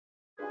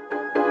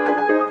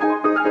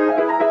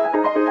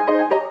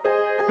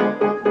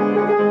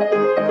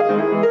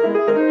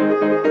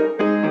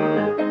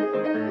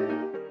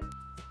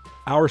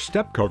Our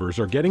step covers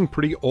are getting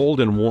pretty old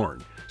and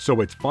worn,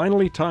 so it's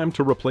finally time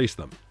to replace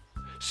them.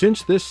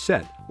 Since this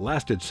set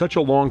lasted such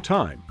a long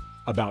time,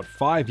 about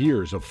 5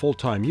 years of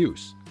full-time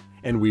use,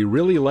 and we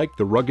really like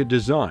the rugged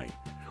design,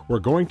 we're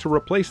going to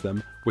replace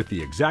them with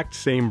the exact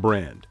same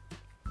brand.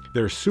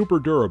 They're super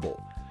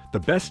durable, the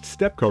best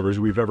step covers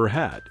we've ever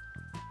had.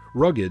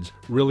 Ruggids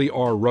really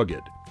are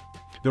rugged.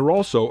 They're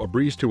also a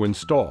breeze to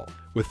install,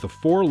 with the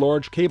 4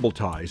 large cable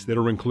ties that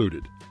are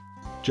included.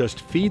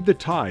 Just feed the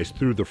ties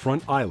through the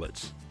front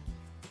eyelets,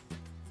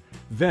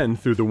 then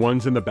through the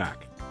ones in the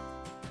back.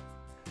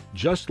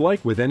 Just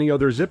like with any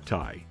other zip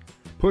tie,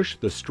 push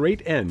the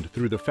straight end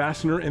through the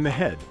fastener in the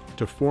head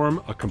to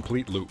form a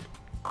complete loop.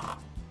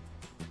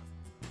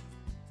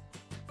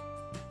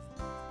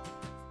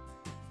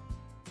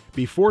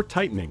 Before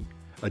tightening,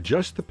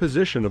 adjust the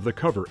position of the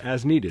cover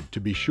as needed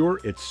to be sure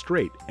it's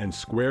straight and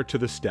square to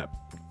the step.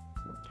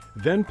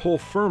 Then pull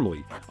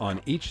firmly on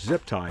each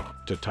zip tie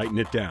to tighten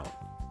it down.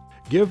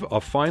 Give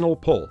a final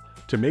pull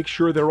to make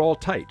sure they're all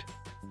tight.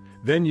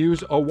 Then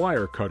use a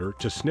wire cutter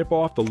to snip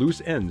off the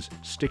loose ends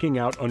sticking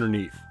out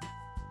underneath.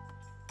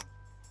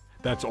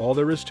 That's all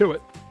there is to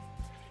it.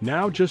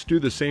 Now just do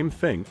the same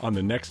thing on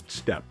the next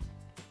step.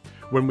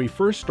 When we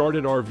first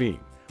started RVing,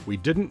 we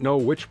didn't know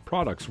which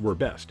products were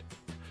best.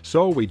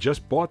 So we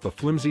just bought the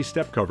flimsy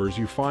step covers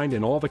you find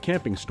in all the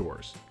camping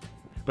stores.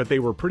 But they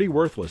were pretty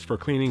worthless for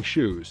cleaning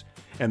shoes,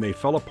 and they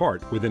fell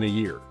apart within a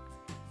year.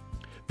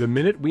 The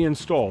minute we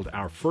installed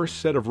our first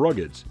set of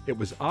Ruggids, it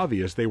was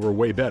obvious they were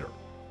way better.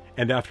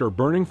 And after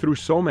burning through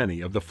so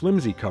many of the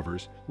flimsy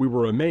covers, we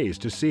were amazed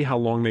to see how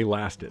long they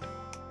lasted.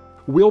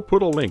 We'll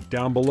put a link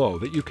down below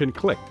that you can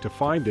click to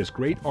find this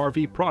great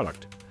RV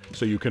product,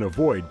 so you can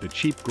avoid the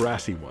cheap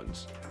grassy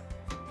ones.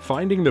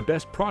 Finding the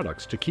best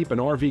products to keep an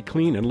RV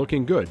clean and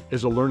looking good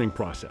is a learning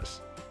process.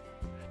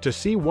 To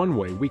see one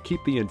way we keep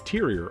the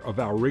interior of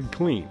our rig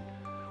clean,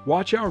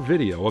 watch our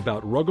video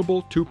about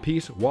Ruggable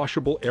 2-piece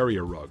washable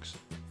area rugs,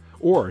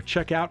 or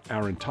check out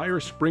our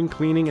entire spring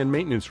cleaning and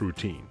maintenance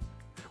routine.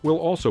 We'll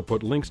also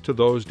put links to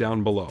those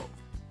down below.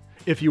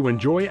 If you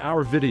enjoy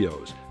our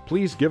videos,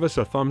 please give us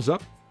a thumbs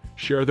up,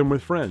 share them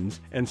with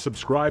friends, and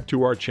subscribe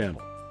to our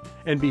channel.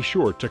 And be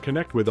sure to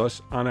connect with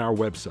us on our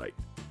website,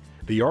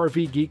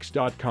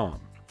 RVgeeks.com,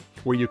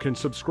 where you can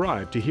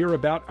subscribe to hear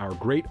about our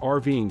great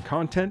RVing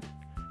content,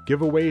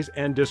 giveaways,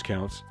 and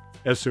discounts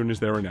as soon as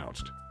they're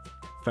announced.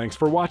 Thanks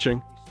for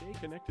watching. Stay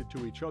connected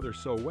to each other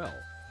so well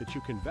that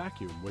you can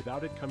vacuum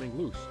without it coming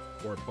loose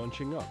or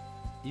bunching up,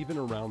 even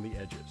around the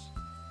edges.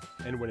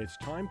 And when it's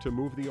time to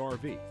move the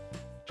RV,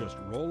 just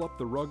roll up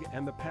the rug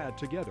and the pad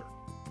together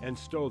and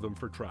stow them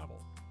for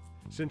travel.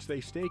 Since they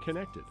stay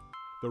connected,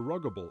 the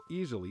Ruggable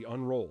easily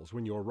unrolls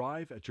when you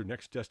arrive at your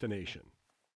next destination.